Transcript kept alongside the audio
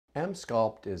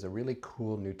EMScuplt is a really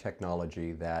cool new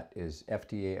technology that is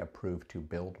FDA approved to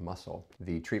build muscle.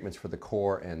 The treatments for the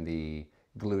core and the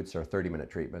glutes are 30-minute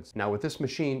treatments. Now with this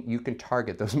machine, you can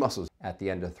target those muscles. At the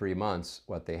end of 3 months,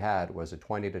 what they had was a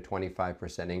 20 to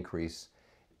 25% increase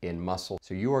in muscle.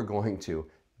 So you are going to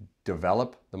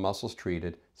develop the muscles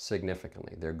treated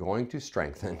significantly. They're going to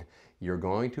strengthen. You're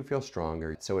going to feel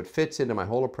stronger. So it fits into my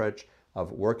whole approach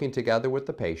of working together with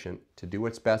the patient to do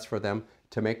what's best for them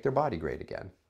to make their body great again.